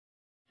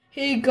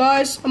Hey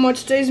guys, I'm on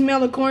today's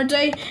Mail Corner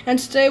Day, and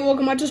today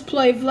welcome to Just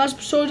Play. For the last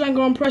episode, I'm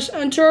going to press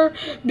enter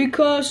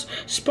because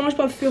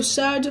SpongeBob feels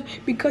sad,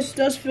 because he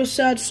does feel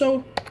sad,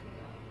 so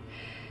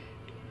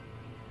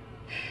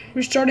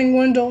restarting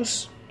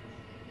Windows.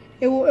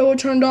 It will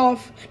turn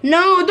off.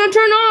 No, don't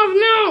turn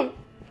off,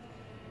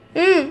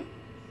 no!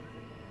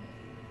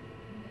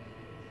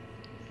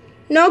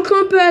 No,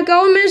 come back,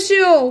 I will miss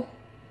you.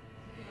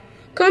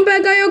 Come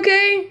back, are you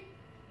okay?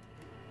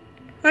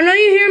 I know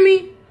you hear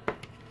me.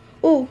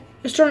 Oh,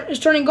 it's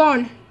turning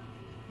on.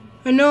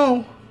 I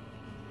know.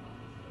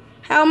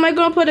 How am I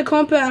gonna play the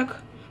comeback?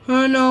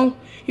 I know.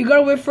 You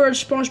gotta wait for it,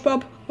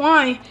 SpongeBob.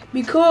 Why?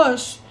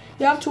 Because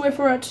you have to wait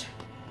for it.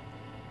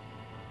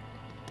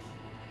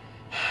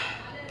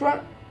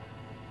 But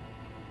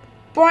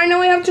I know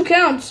we have to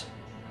count.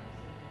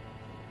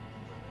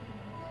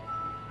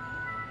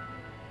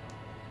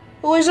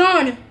 Oh, it's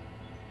on.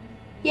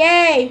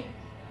 Yay!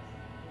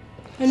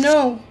 I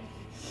know.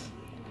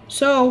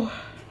 So.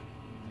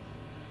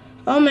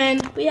 Oh man,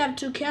 we have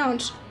two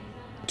counts.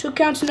 Two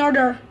counts in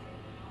order.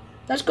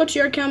 Let's go to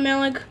your count,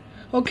 Malik.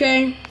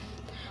 Okay.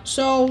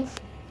 So,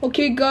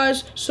 okay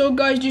guys. So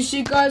guys, do you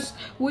see guys?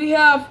 We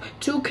have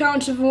two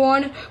counts of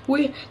one.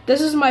 This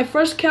is my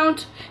first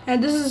count,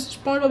 and this is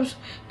SpongeBob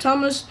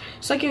Thomas'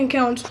 second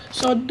count.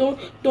 So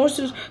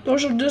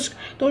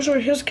those are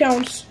his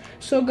counts.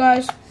 So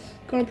guys,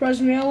 gonna press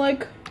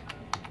Malik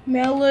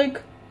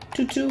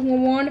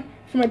 2211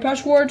 for my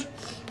password,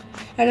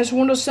 and it's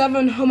Windows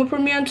 7 Home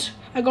Improvement.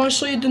 I'm going to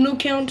show you the new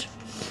count.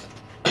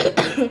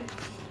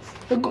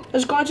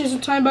 It's going to take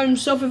some time by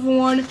himself,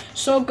 everyone.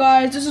 So,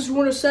 guys, this is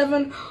Windows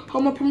 7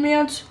 Home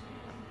Improvement.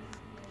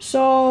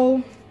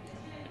 So,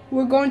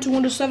 we're going to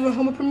Windows 7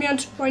 Home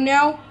Improvement right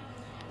now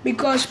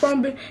because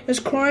Spawn is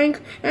crying.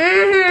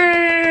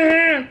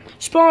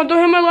 Spawn, don't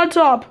hit my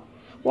laptop.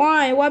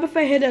 Why? Why if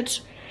I hit it?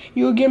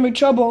 You will give me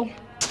trouble.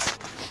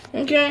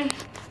 Okay.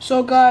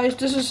 So, guys,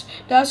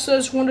 that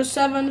says Windows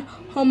 7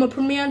 Home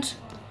Improvement,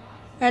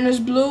 and it's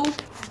blue.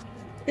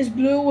 It's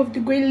blue with the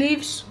green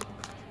leaves,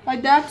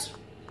 like that.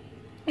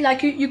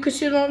 Like you could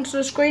see it onto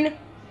the screen.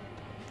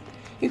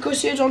 You could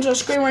see it onto the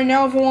screen right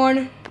now,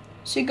 everyone.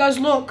 See, guys,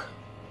 look.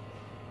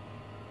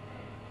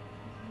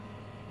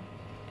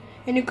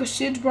 And you could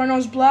see it right now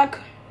is black.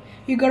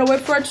 You gotta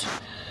wait for it.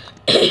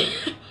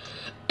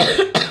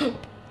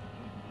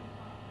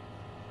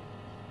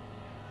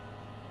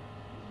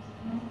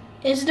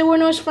 Is there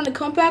noise from the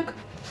comeback?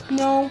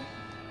 No.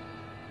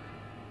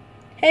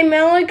 Hey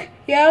Malik,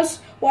 yes?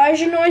 Why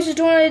is your noise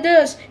doing like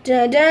this?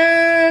 Dun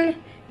dun!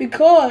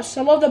 Because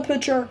I love the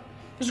picture.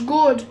 It's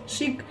good.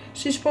 See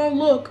Spawn,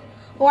 look.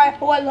 I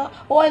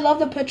love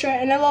the picture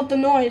and I love the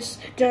noise.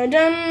 Dun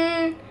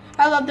dun!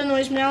 I love the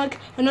noise, Malik.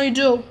 I know you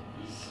do.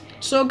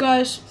 So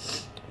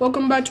guys,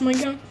 welcome back to my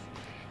account.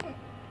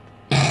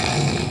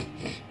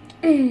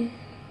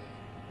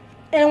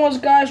 Anyways,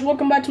 guys,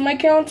 welcome back to my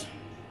account.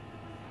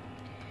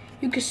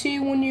 You can see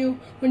when you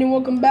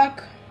welcome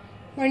back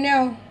right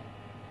now.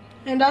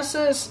 And that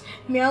says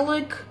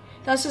Malik.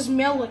 That says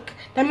Malik.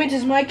 That means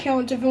it's my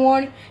count,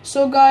 everyone.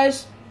 So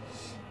guys,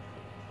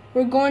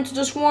 we're going to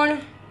this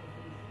one.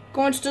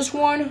 Going to this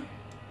one.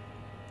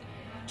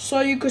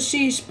 So you can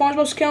see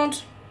SpongeBob's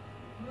count.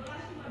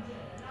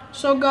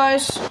 So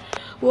guys,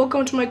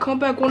 welcome to my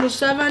comeback Windows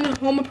 7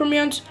 Home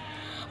Improvement.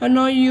 I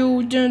know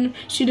you didn't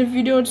see the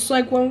video. It's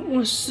like we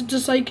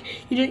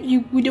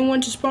didn't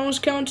want to SpongeBob's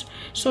count.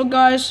 So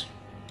guys,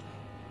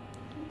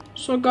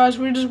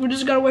 we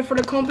just gotta wait for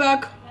the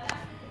comeback.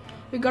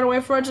 We gotta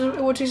wait for it.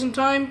 It will take some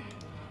time.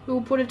 We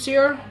will put it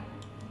here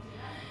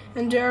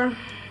and there,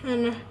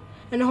 and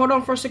hold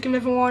on for a second,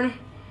 everyone.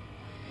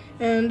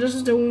 And this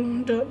is the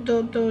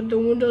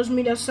Windows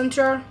Media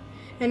Center,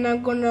 and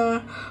I'm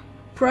gonna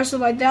press it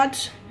like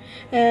that,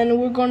 and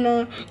we're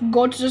gonna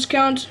go to this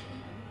count.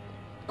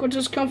 Go to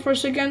this count for a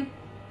second,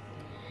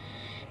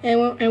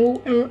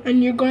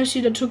 and you're gonna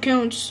see the two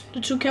counts. The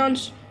two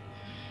counts.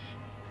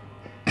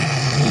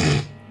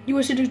 You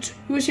will see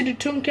the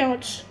two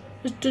counts.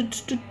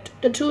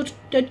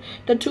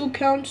 The two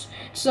counts.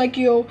 It's like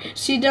you'll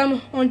see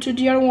them onto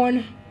the other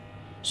one.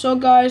 So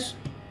guys,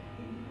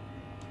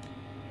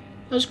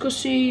 let's go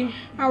see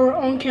our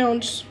own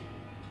counts.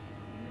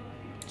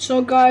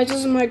 So guys, this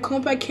is my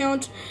compact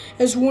count.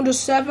 It's Windows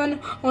 7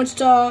 onto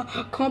the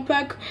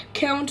compact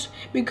count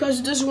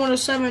because this is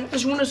Windows 7.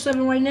 It's Windows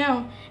 7 right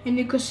now, and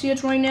you can see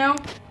it right now.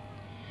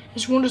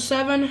 It's Windows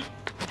 7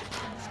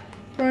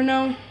 right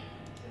now.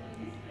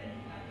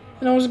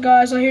 And those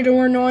guys, I hear the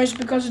word noise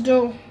because I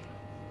do.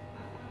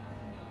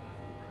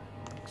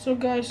 So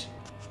guys,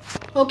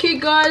 okay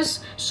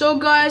guys, so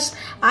guys,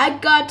 I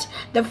got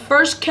the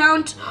first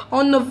count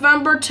on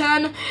November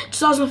 10,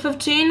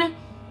 2015,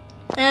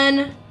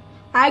 and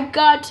I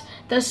got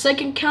the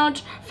second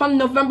count from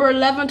November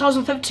 11,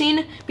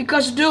 2015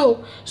 because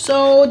do.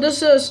 So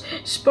this is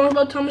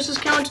SpongeBob Thomas's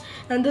count,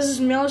 and this is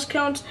Malik's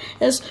count.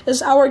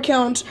 Is our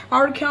count.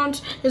 Our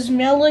count is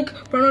Malik.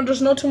 Bruno,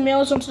 there's no two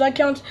males onto that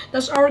count.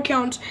 That's our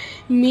count.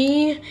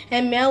 Me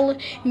and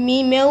Malik,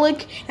 me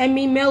Malik, and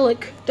me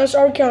Malik. That's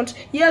our count.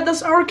 Yeah,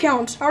 that's our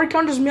count. Our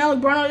count is Malik.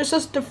 Bruno, it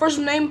says the first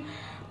name.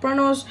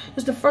 Bruno's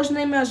is the first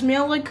name as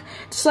Malik.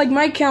 Just like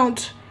my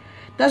count.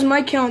 That's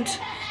my count.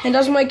 And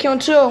that's my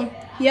count too.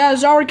 Yeah,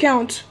 it's our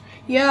count.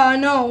 Yeah, I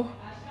know.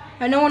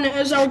 I know when it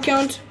is our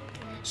count.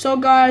 So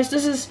guys,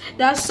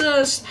 that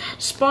says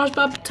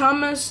SpongeBob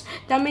Thomas.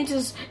 That means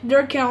it's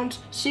their count.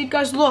 So you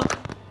guys look.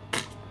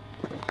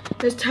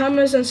 It's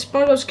Thomas and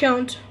SpongeBob's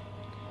count.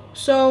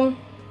 So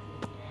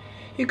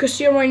you can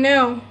see it right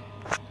now.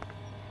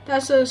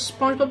 That says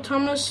SpongeBob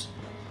Thomas.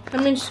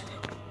 That means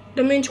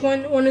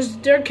when it's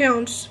their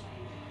counts.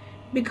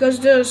 Because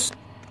this.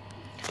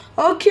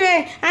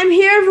 Okay, I'm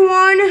here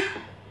everyone.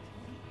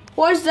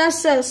 What does that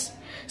says?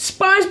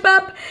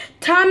 SpongeBob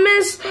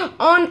Thomas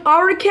on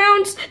our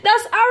accounts.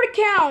 That's our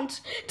account.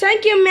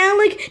 Thank you,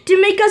 Malik. Do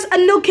you make us a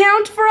new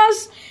count for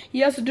us?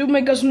 Yes, do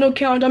make us a new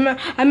count.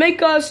 I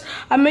make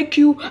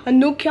you a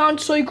new count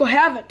so you can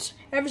have it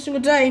every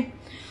single day.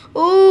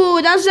 Ooh,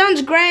 that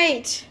sounds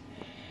great.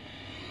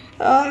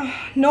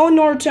 No,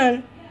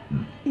 Norton.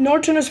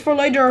 Norton is for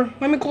later.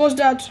 Let me close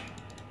that.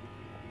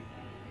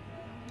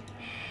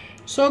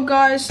 So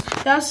guys,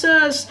 that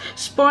says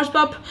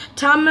SpongeBob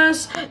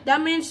Thomas.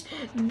 That means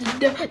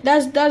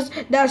that's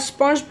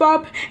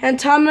SpongeBob and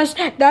Thomas.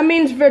 That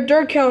means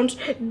their counts.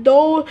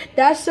 Though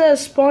that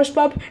says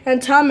SpongeBob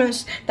and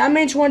Thomas. That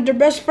means when they're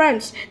best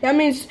friends. That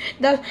means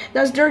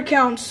that's their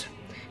counts.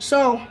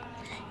 So,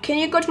 can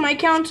you go to my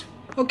account?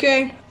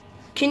 Okay.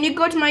 Can you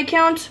go to my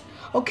account?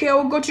 Okay, I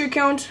will go to your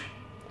account.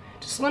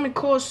 Just let me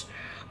close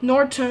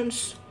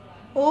Norton's.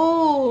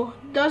 Oh,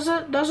 does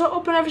it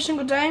open every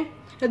single day?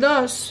 It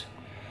does.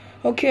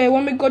 Okay,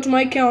 let me go to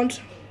my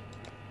account.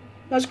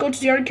 Let's go to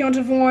the other account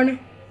of one.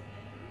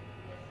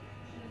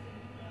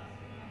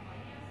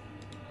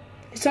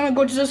 It's time to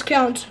go to this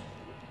account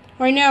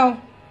right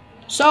now.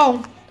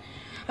 So,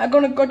 I'm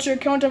gonna go to your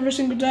account every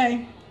single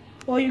day.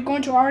 Well, you're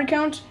going to our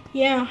account?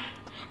 Yeah.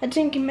 I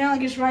think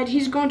Malik is right.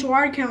 He's going to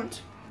our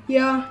account.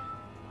 Yeah.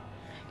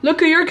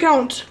 Look at your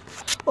account.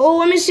 Oh,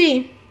 let me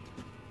see.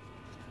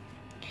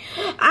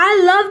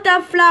 I love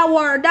that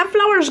flower. That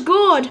flower is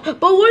good.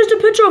 But where's the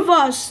picture of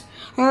us?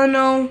 I don't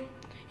know.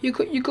 You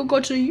could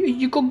go to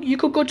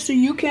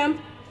UCAM.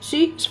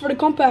 See, it's for the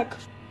compact.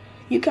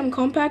 UCAM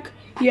compact.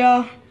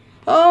 Yeah.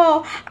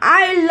 Oh,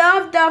 I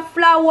love that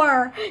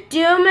flower. Do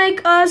you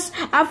make us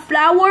a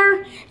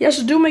flower? Yes,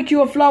 I do make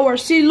you a flower.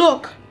 See,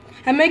 look.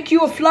 I make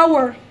you a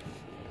flower.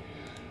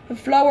 A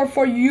flower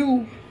for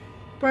you.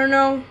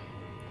 Bruno.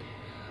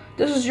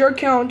 This is your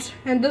count,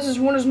 and this is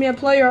Windows Media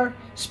Player.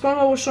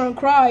 SpongeBob was trying to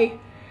cry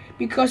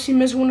because he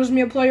missed Windows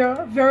Media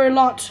Player very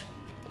lot.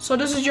 So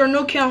this is your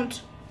new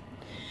count.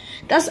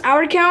 That's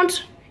our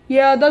count?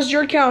 Yeah, that's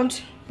your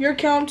count. Your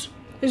count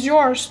is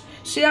yours.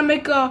 See, I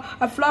make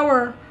a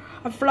flower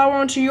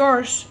onto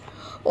yours.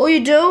 Oh,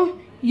 you do?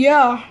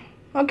 Yeah.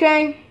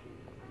 Okay.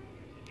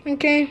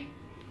 Okay.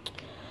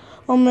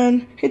 Oh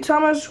man. Hey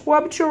Thomas,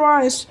 wipe your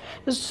eyes.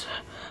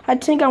 I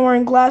think I'm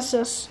wearing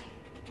glasses.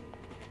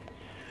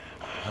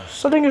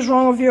 Something is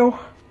wrong with you.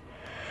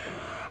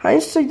 I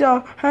need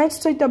to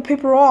take the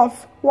paper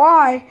off.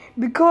 Why?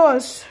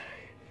 Because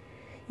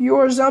you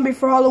were a zombie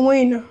for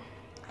Halloween.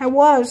 I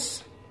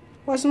was.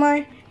 Wasn't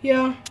I?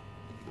 Yeah.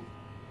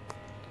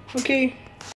 Okay.